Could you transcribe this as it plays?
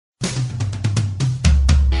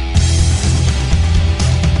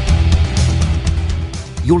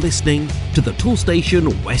You're listening to the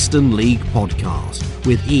Toolstation Western League podcast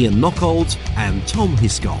with Ian Knockholt and Tom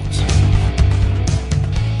Hiscott.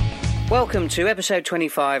 Welcome to episode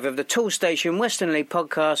 25 of the Toolstation Western League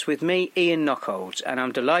podcast with me, Ian Knockholt, and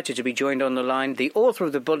I'm delighted to be joined on the line, the author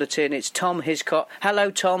of the bulletin. It's Tom Hiscott. Hello,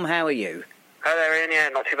 Tom. How are you? Hi there, Ian. Yeah,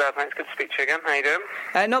 not too bad, thanks. Good to speak to you again. How you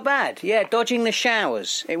doing? Not bad. Yeah, dodging the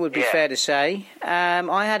showers, it would be fair to say.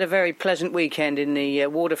 I had a very pleasant weekend in the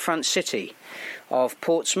waterfront city of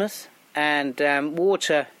Portsmouth, and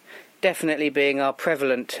water definitely being our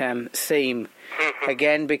prevalent theme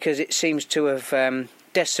again, because it seems to have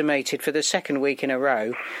decimated for the second week in a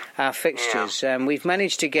row our fixtures. We've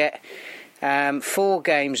managed to get 4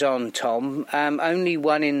 games on, Tom, only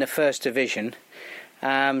one in the First Division.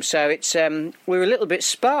 So it's we're a little bit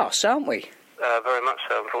sparse, aren't we? Very much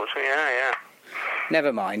so, unfortunately. Yeah.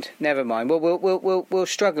 Never mind. Well, we'll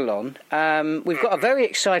struggle on. We've got a very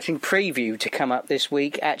exciting preview to come up this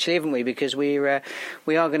week, actually, haven't we? Because we are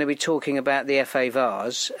going to be talking about the FA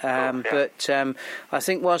Vars. But I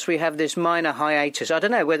think whilst we have this minor hiatus, I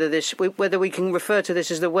don't know whether we can refer to this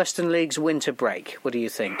as the Western League's winter break. What do you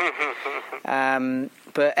think?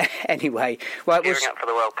 But anyway, right, gearing up for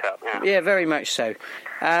the World Cup. Yeah, very much so.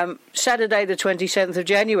 Saturday, the 27th of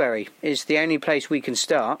January, is the only place we can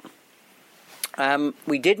start.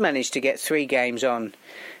 We did manage to get 3 games on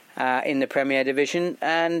in the Premier Division,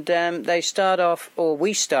 and we start off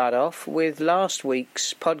with last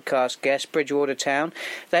week's podcast guest, Bridgewater Town.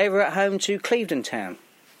 They were at home to Clevedon Town.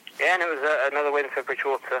 Yeah, and it was another win for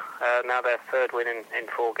Bridgewater. Now their 3rd win in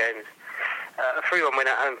 4 games. A 3-1 win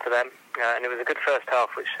at home for them, and it was a good first half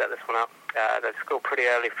which set this one up. They scored pretty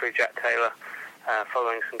early through Jack Taylor,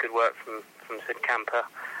 following some good work from Sid Camper,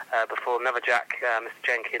 before another Jack, Mr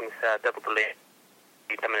Jenkins, doubled the lead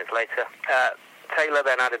 10 minutes later. Taylor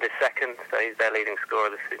then added his second, so he's their leading scorer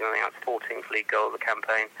this season. I think that's 14th league goal of the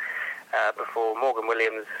campaign, before Morgan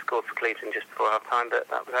Williams scored for Clevedon just before half-time, but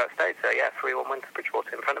that was how it stayed. So, 3-1 win for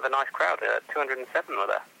Bridgewater in front of a nice crowd. 207 were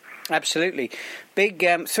there. Absolutely, big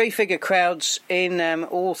 3-figure crowds in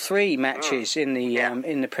all 3 matches in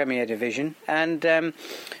the Premier Division, and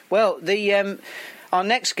our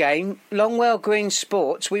next game, Longwell Green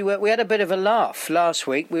Sports. We had a bit of a laugh last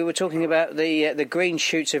week. We were talking about the green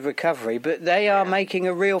shoots of recovery, but they are making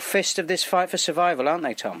a real fist of this fight for survival, aren't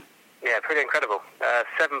they, Tom? Yeah, pretty incredible.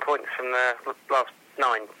 7 points from the last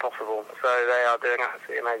 9 possible, so they are doing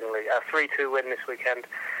absolutely amazingly. 3-2 win this weekend,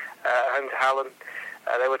 home to Howland.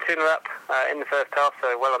 They were 2-0 up in the first half,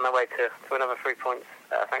 so well on their way to another 3 points,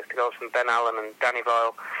 thanks to goals from Ben Allen and Danny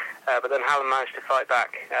Vile. But then Howland managed to fight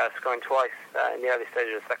back, scoring twice in the early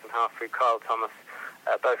stages of the second half through Kyle Thomas,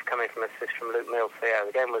 both coming from assists from Luke Mills. So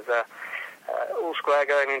the game was all square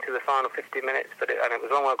going into the final 50 minutes, and it was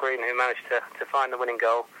Longwell Green who managed to find the winning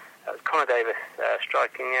goal. It was Connor Davis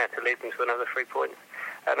striking to lead them to another 3 points.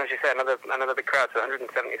 And as you say, another big crowd, so 176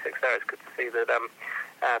 there. It's good to see that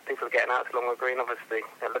people are getting out to Longwell Green. Obviously,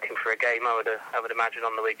 they're looking for a game, I would imagine,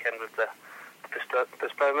 on the weekend with the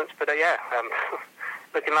postponements. But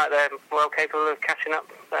looking like they're well capable of catching up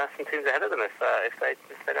some teams ahead of them if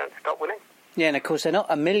they don't stop winning. Yeah, and of course they're not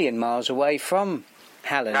a million miles away from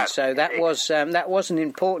Halland, so that was an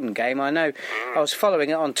important game. I know I was following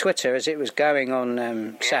it on Twitter as it was going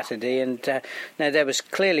on Saturday, and there was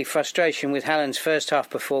clearly frustration with Halland's first half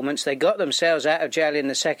performance. They got themselves out of jail in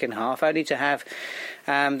the second half, only to have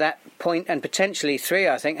that point and potentially 3,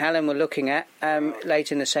 I think Halland were looking at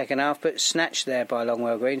late in the second half, but snatched there by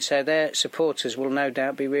Longwell Green. So their supporters will no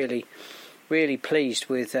doubt be really pleased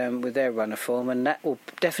with their run of form, and that will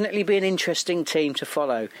definitely be an interesting team to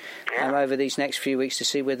follow over these next few weeks to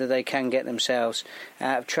see whether they can get themselves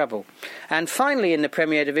out of trouble. And finally in the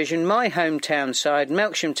Premier Division, my hometown side,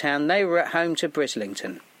 Melksham Town, they were at home to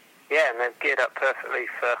Brislington. Yeah, and they've geared up perfectly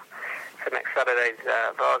for next Saturday's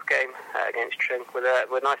Vars game against Tring with a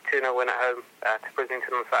nice 2-0 win at home to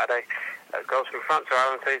Brislington on Saturday. Goals from Francois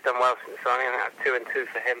Allen, so he's done well since signing. I think that's 2-2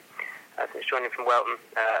 for him since joining from Welton.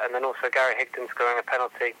 And then also Gary Higdon scoring a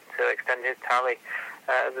penalty to extend his tally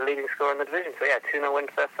as the leading scorer in the division. So 2-0 win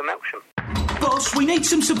for Melksham. Boss, we need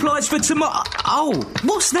some supplies for tomorrow. Oh,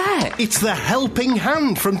 what's that? It's the Helping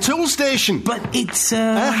Hand from Toolstation. But it's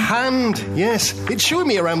a hand, yes. It's showing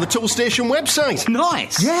me around the Toolstation website.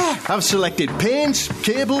 Nice. Yeah, I've selected paints,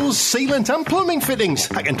 cables, sealant and plumbing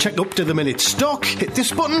fittings. I can check up to the minute stock, hit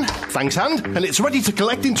this button, thanks hand, and it's ready to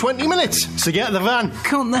collect in 20 minutes. So get the van.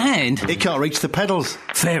 Can't the hand? It can't reach the pedals.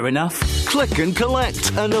 Fair enough. Click and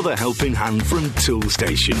collect. Another Helping Hand from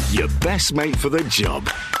Toolstation. Your best mate for the job.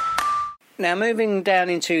 Now, moving down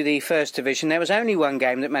into the First Division, there was only one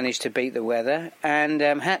game that managed to beat the weather, and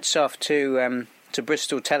hats off to to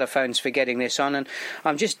Bristol Telephones for getting this on, and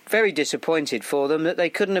I'm just very disappointed for them that they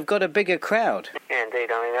couldn't have got a bigger crowd. Yeah,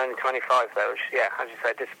 indeed. I mean, only 25 though, which, yeah, as you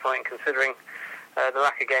say, disappointing considering the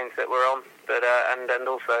lack of games that were on, but and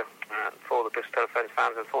also for the Bristol Telephones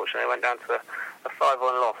fans, unfortunately, went down to a 5-1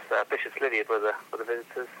 loss. Bishop's Lydeard were the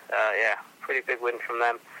visitors. Yeah, pretty big win from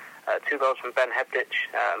them. 2 goals from Ben Hebditch,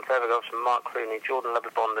 and further goals from Mark Clooney, Jordan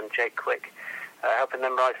Leverbond and Jake Quick, helping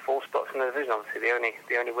them rise 4 spots in the division. Obviously,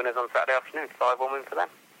 the only winners on Saturday afternoon. 5-1 win for them.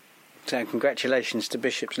 So congratulations to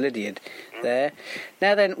Bishop's Lydeard there.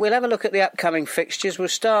 Now then, we'll have a look at the upcoming fixtures. We'll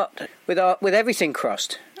start with everything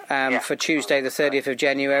crossed for Tuesday the 30th of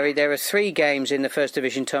January. There are 3 games in the First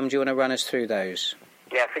Division. Tom, do you want to run us through those?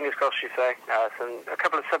 Yeah, fingers crossed, you say. A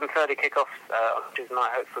couple of 7:30 kickoffs on Tuesday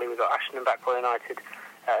night, hopefully. We've got Ashton and Backwell United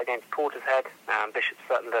against Portishead, Bishop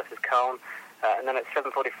Sutton versus Calne. And then at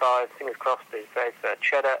 7:45, fingers crossed, is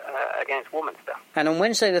Cheddar against Warminster. And on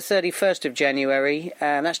Wednesday the 31st of January,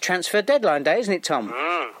 that's transfer deadline day, isn't it, Tom?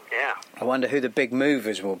 Yeah. I wonder who the big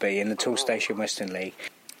movers will be in the Toolstation Western League.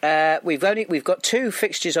 We've got 2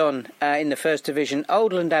 fixtures on in the First Division.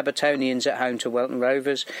 Oldland Abertonians at home to Welton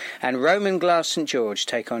Rovers, and Roman Glass St George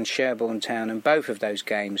take on Sherborne Town, and both of those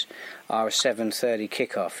games are a 7:30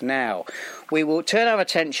 kick-off. Now, we will turn our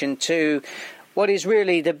attention to what is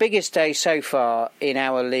really the biggest day so far in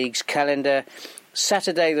our league's calendar,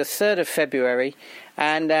 Saturday the 3rd of February,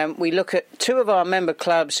 and we look at 2 of our member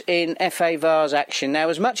clubs in FA Vars action. Now,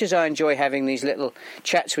 as much as I enjoy having these little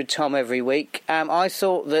chats with Tom every week, I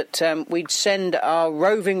thought that we'd send our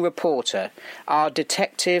roving reporter, our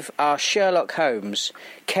detective, our Sherlock Holmes,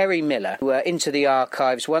 Kerry Miller, into the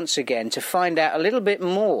archives once again to find out a little bit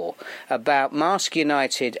more about Marske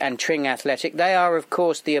United and Tring Athletic. They are, of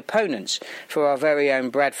course, the opponents for our very own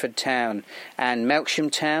Bradford Town and Melksham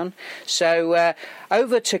Town. So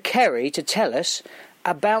over to Kerry to tell us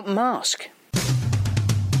about Marske.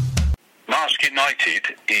 Marske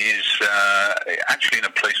United is actually in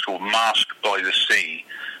a place called Marske by the Sea,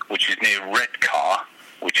 which is near Redcar,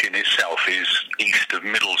 which in itself is east of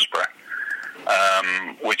Middlesbrough,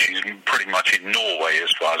 which is pretty much in Norway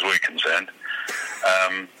as far as we're concerned.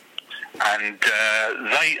 And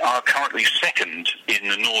they are currently second in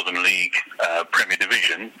the Northern League Premier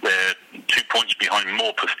Division. They're 2 points behind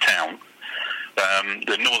Morpeth Town.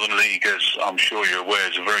 The Northern League, as I'm sure you're aware,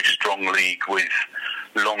 is a very strong league with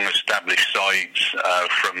long-established sides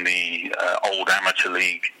from the old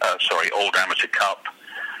amateur cup,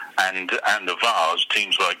 and the Vars,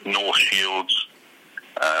 teams like North Shields,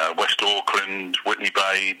 West Auckland, Whitney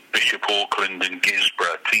Bay, Bishop Auckland, and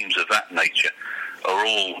Gisborough. Teams of that nature are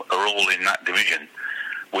all in that division,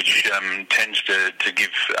 which tends to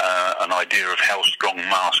give an idea of how strong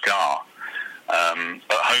Marske are. At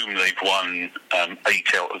home, they've won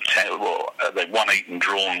 8 out of 10. Well, they've won 8 and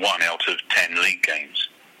drawn 1 out of 10 league games.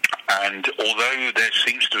 And although there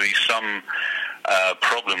seems to be some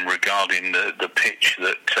problem regarding the pitch,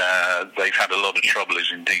 that they've had a lot of trouble, as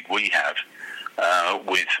indeed we have,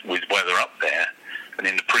 with weather up there. And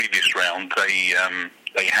in the previous round, they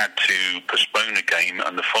had to postpone a game,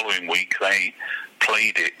 and the following week they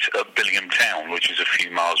played it at Billingham Town, which is a few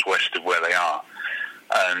miles west of where they are.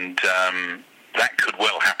 And that could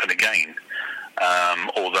well happen again,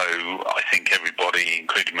 although I think everybody,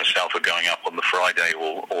 including myself, are going up on the Friday,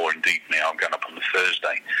 or indeed now I'm going up on the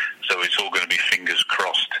Thursday. So it's all going to be fingers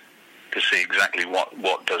crossed to see exactly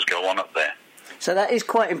what does go on up there. So that is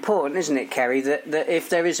quite important, isn't it, Kerry, that if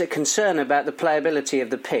there is a concern about the playability of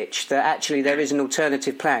the pitch, that actually there is an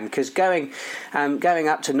alternative plan, because going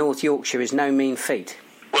up to North Yorkshire is no mean feat.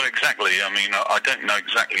 Well, exactly. I mean, I don't know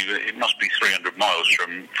exactly. It must be 300 miles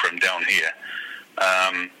from down here,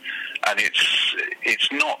 and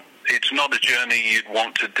it's not a journey you'd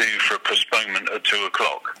want to do for a postponement at 2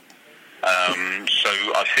 o'clock. So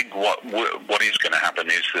I think what is going to happen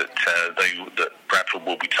is that Bradford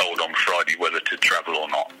will be told on Friday whether to travel or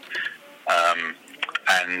not.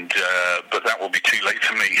 But that will be too late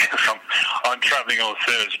for me. I'm travelling on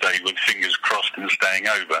Thursday with fingers crossed and staying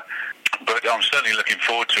over. But I'm certainly looking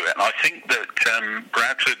forward to it. And I think that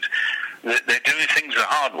Bradford, they're doing things the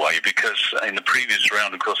hard way, because in the previous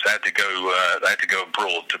round, of course, they had to go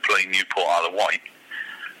abroad to play Newport Isle of Wight.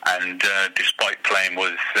 And despite playing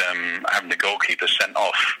with having the goalkeeper sent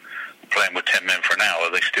off, playing with 10 men for an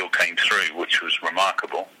hour, they still came through, which was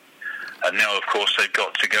remarkable. And now, of course, they've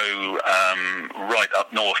got to go right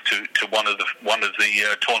up north to one of the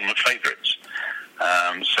tournament favourites.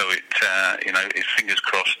 So it's fingers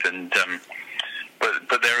crossed. And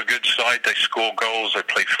but they're a good side. They score goals. They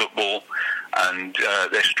play football, and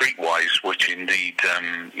they're streetwise, which indeed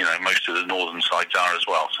most of the northern sides are as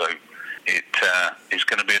well. So it's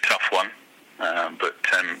going to be a tough one. But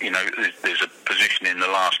there's a position in the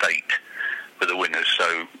last 8 for the winners,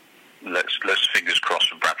 so let's fingers crossed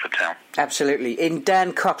for Bradford Town. Absolutely. In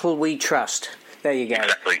Dan Cottle we trust. There you go.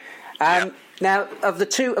 Exactly. Now,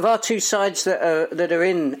 of our two sides that are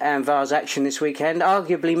in Vars action this weekend,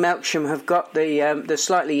 arguably Melksham have got the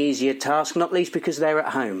slightly easier task, not least because they're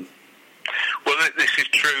at home. Well, this is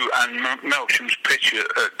true, and Melksham's pitch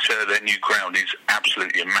at their new ground is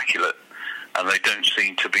absolutely immaculate, and they don't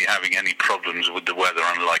seem to be having any problems with the weather,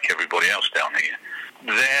 unlike everybody else down here.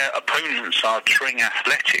 Their opponents are Tring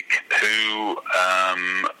Athletic, who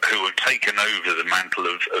have taken over the mantle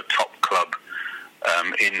of top club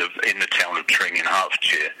in the town of Tring in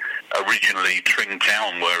Hertfordshire. Originally, Tring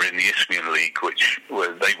Town were in the Isthmian League,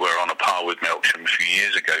 they were on a par with Melksham a few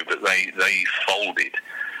years ago, but they folded,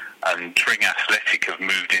 and Tring Athletic have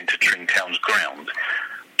moved into Tring Town's ground.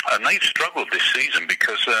 And they've struggled this season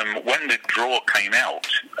because when the draw came out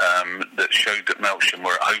that showed that Melksham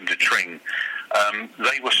were at home to Tring,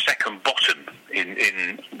 they were second bottom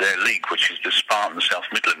in their league, which is the Spartan South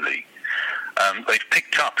Midland League. They've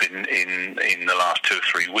picked up in the last 2 or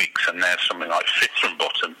 3 weeks, and they're something like 5th from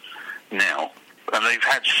bottom now. And they've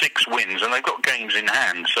had 6 wins, and they've got games in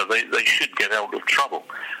hand, so they should get out of trouble.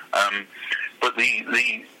 But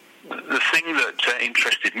the thing that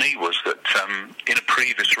interested me was that in a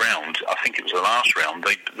previous round, I think it was the last round,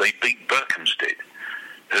 they beat Berkhamsted,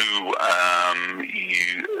 who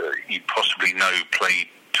you possibly know played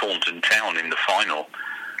Taunton Town in the final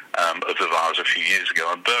of the Vars a few years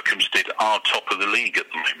ago, and Berkhamsted are top of the league at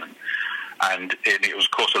the moment. And it was,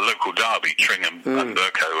 of course, a local derby. Tring and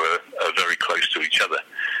Berko are very close to each other,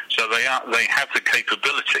 so they have the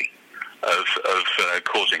capability of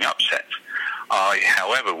causing upset. I,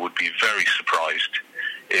 however, would be very surprised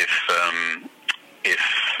if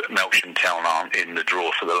Melksham Town aren't in the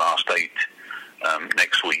draw for the last 8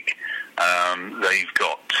 next week. They've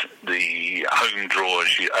got the home draw,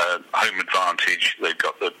 home advantage. They've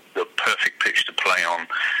got the perfect pitch to play on.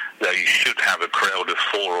 They should have a crowd of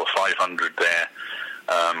 400 or 500 there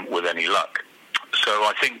with any luck. So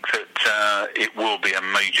I think that it will be a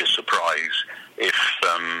major surprise if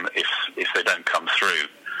they don't come through.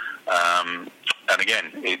 And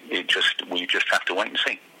again, we just have to wait and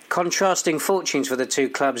see. Contrasting fortunes for the two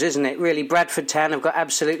clubs, isn't it? Really, Bradford Town have got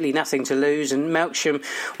absolutely nothing to lose, and Melksham,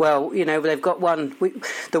 well, they've got one.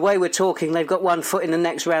 The way we're talking, they've got one foot in the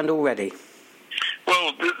next round already.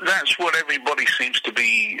 Well, that's what everybody seems to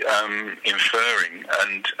be inferring,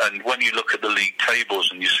 and when you look at the league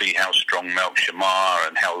tables and you see how strong Melksham are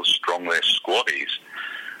and how strong their squad is,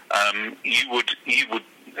 you would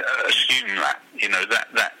assume that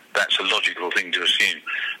that's a logical thing to assume.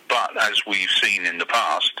 But as we've seen in the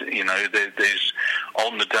past, there's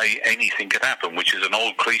on the day anything could happen, which is an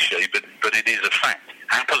old cliche, but it is a fact.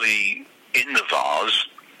 Happily, in the Vars,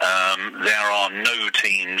 there are no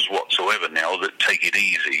teams whatsoever now that take it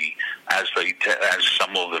easy, as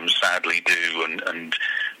some of them sadly do, and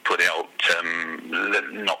put out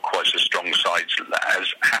not quite so strong sides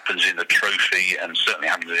as happens in the Trophy and certainly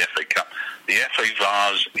happens in the FA Cup. The FA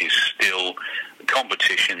Vars is still a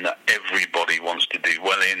competition that everybody wants to do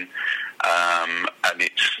well in, and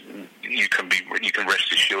you can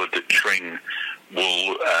rest assured that Tring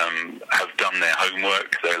will have done their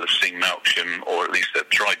homework. They'll have seen Melksham, or at least they've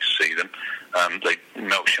tried to see them.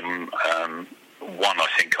 Melksham won, I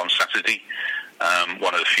think, on Saturday.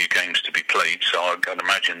 One of the few games to be played, so I can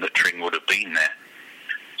imagine that Tring would have been there.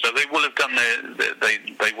 So they will have done their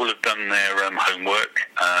homework,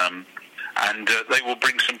 and they will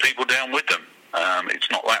bring some people down with them. It's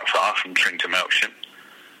not that far from Tring to Melksham,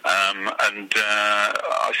 and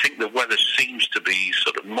I think the weather seems to be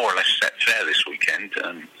sort of more or less set fair this weekend.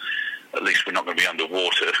 At least we're not going to be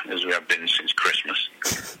underwater as we have been since Christmas.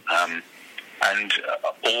 And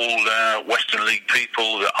all Western League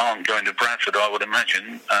people that aren't going to Bradford, I would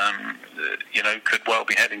imagine, could well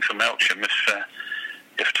be heading for Melksham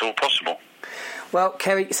if at all possible. Well,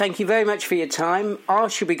 Kerry, thank you very much for your time. I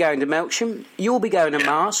shall be going to Melksham. You'll be going to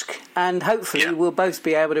Marske, and hopefully we'll both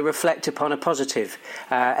be able to reflect upon a positive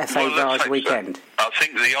FA Vars weekend. So. I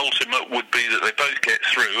think the ultimate would be that they both get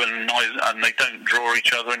through and they don't draw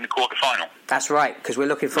each other in the quarter-final. That's right, because we're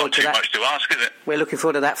looking forward to that. Not too much to ask, is it? We're looking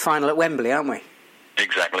forward to that final at Wembley, aren't we?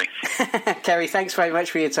 Exactly. Kerry, thanks very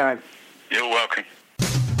much for your time. You're welcome.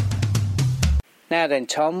 Now then,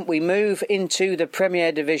 Tom, we move into the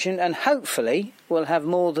Premier Division, and hopefully we'll have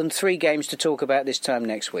more than 3 games to talk about this time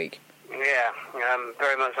next week. Yeah,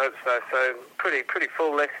 very much hope so. So pretty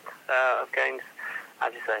full list of games,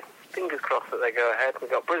 as you say. Fingers crossed that they go ahead.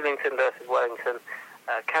 We've got Brislington versus Wellington,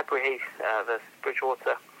 Cadbury Heath versus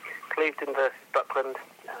Bridgewater, Clevedon versus Buckland.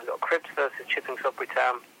 We've got Cribbs versus Chipping Sodbury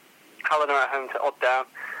Town. Hallen are at home to Odd Down.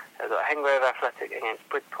 We've got Hengrove Athletic against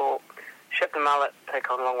Bridport. Shepton Mallet take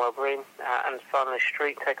on Longwell Green. And finally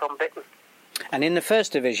Street take on Bitton. And in the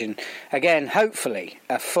First Division, again, hopefully,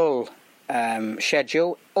 a full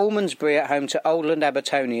schedule. Almondsbury at home to Oldland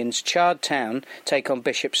Abertonians. Chard Town take on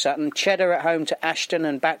Bishop Sutton. Cheddar at home to Ashton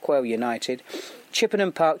and Backwell United.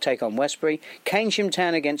 Chippenham Park take on Westbury. Keynsham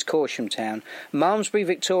Town against Corsham Town. Malmesbury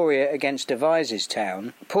Victoria against Devizes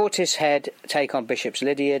Town. Portishead take on Bishop's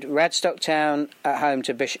Lydiard. Radstock Town at home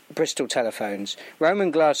to Bristol Telephones.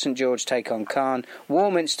 Roman Glass St George take on Cairn.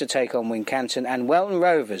 Warminster take on Wincanton. And Welton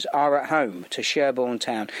Rovers are at home to Sherborne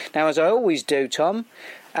Town. Now, as I always do, Tom,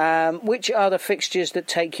 which are the fixtures that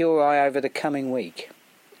take your eye over the coming week?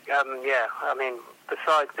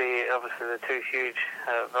 Besides obviously the two huge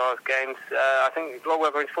Vars games, I think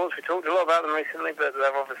Longwell Green Sports, we talked a lot about them recently, but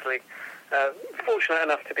they're obviously fortunate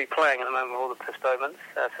enough to be playing at the moment with all the postponements,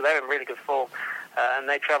 so they're in really good form, and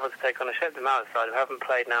they travel to take on a Shepton Mallet side who haven't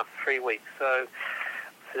played now for 3 weeks, so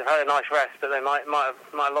they've had a nice rest, but they might have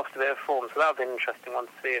lost a bit of form, so that'll be an interesting one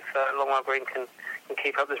to see if Longwell Green can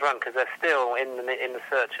keep up this run, because they're still in the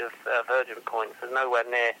search of urgent points. There's nowhere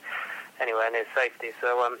near safety,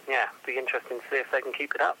 so be interesting to see if they can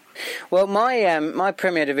keep it up. Well, my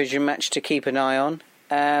Premier Division match to keep an eye on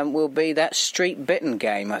will be that Street Bitton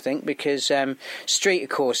game, I think, because Street, of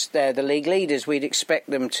course, they're the league leaders. We'd expect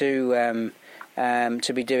them to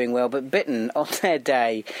be doing well, but Bitton, on their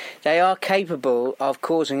day, they are capable of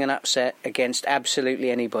causing an upset against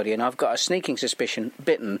absolutely anybody, and I've got a sneaking suspicion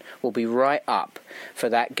Bitton will be right up for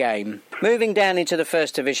that game. Moving down into the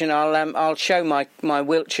First Division, I'll show my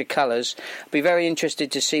Wiltshire colours. I'll be very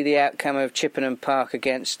interested to see the outcome of Chippenham Park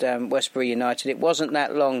against Westbury United. It wasn't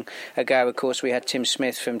that long ago, of course, we had Tim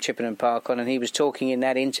Smith from Chippenham Park on, and he was talking in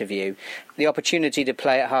that interview the opportunity to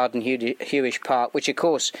play at Harden Hewish Park, which, of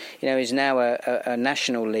course, is now a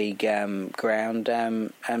National League ground,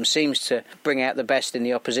 seems to bring out the best in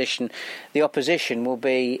the opposition. The opposition will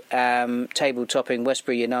be table-topping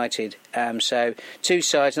Westbury United, so two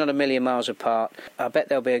sides, not a million miles apart. I bet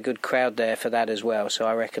there'll be a good crowd there for that as well, so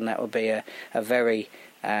I reckon that will be a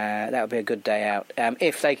good day out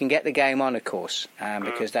if they can get the game on, of course,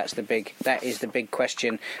 because that is the big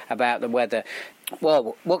question about the weather.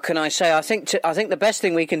 Well, what can I say? I think the best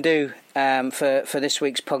thing we can do for this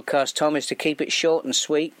week's podcast, Tom, is to keep it short and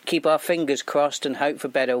sweet, keep our fingers crossed, and hope for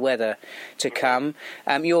better weather to come.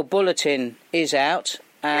 Your bulletin is out.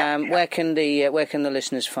 Where can the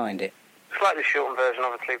listeners find it? Slightly shortened version,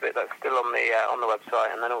 obviously, but that's still on the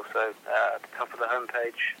website, and then also at the top of the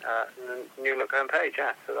homepage, the new look homepage.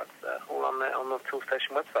 Yeah, so that's all on the Tool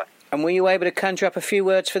Station website. And were you able to conjure up a few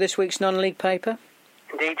words for this week's non-league paper?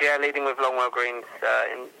 Indeed, yeah, leading with Longwell Green's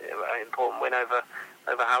important win over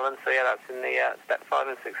Hallen. So yeah, that's in the step 5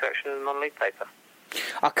 and 6 section of the non-league paper.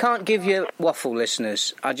 I can't give you waffle,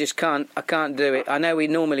 listeners. I just can't. I can't do it. I know we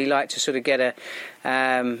normally like to sort of get a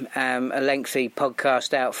lengthy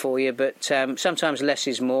podcast out for you, but sometimes less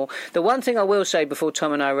is more. The one thing I will say before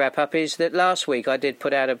Tom and I wrap up is that last week I did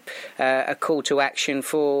put out a call to action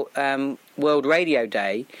for World Radio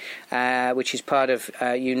Day, which is part of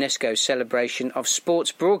UNESCO's celebration of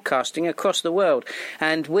sports broadcasting across the world.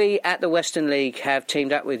 And we at the Western League have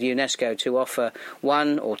teamed up with UNESCO to offer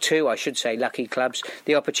one or two, I should say, lucky clubs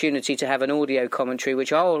the opportunity to have an audio commentary,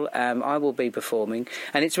 which I will be performing.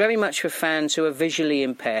 And it's very much for fans who are visually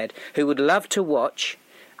impaired, who would love to watch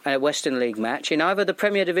a Western League match in either the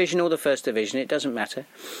Premier Division or the First Division, it doesn't matter,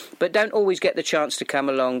 but don't always get the chance to come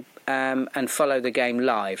along and follow the game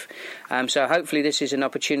live. So hopefully this is an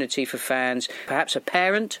opportunity for fans, perhaps a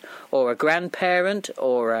parent or a grandparent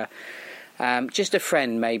or just a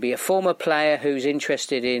friend, maybe a former player who's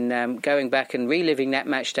interested in going back and reliving that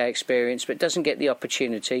matchday experience but doesn't get the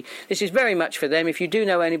opportunity. This is very much for them. If you do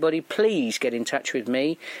know anybody, please get in touch with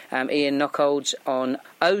me, Ian Knockholds, on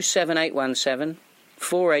 07817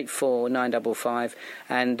 484 955,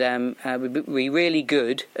 and would be really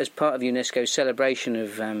good as part of UNESCO's celebration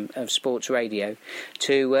of sports radio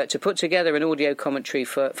to put together an audio commentary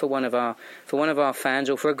for one of our fans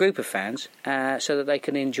or for a group of fans, so that they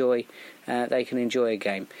can enjoy a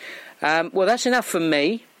game. Well, that's enough from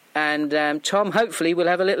me, and Tom, hopefully we'll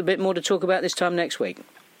have a little bit more to talk about this time next week.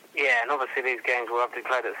 Yeah, and obviously these games will have to be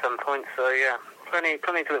played at some point, so yeah, plenty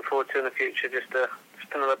to look forward to in the future. Just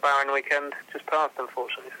another barren weekend just passed,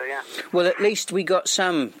 unfortunately. So yeah. Well, at least we got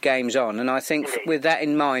some games on, and I think with that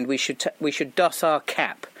in mind, we should doff our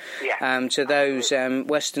cap to those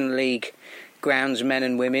Western League groundsmen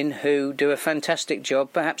and women who do a fantastic job.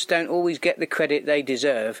 Perhaps don't always get the credit they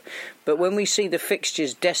deserve, But when we see the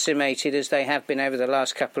fixtures decimated as they have been over the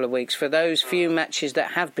last couple of weeks, for those few matches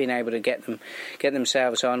that have been able to get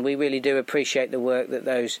themselves on, we really do appreciate the work that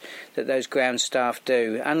those ground staff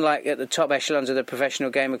do. Unlike at the top echelons of the professional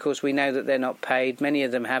game, of course, we know that they're not paid. Many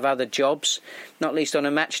of them have other jobs, not least on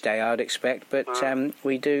a match day, I would expect. But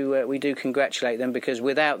we do congratulate them, because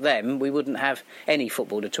without them, we wouldn't have any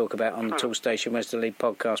football to talk about on the Toolstation Western League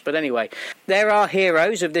podcast. But anyway, there are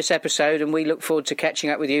heroes of this episode, and we look forward to catching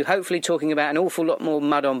up with you, hopefully talking about an awful lot more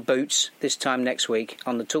mud on boots this time next week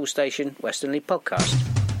on the Toolstation Western League podcast.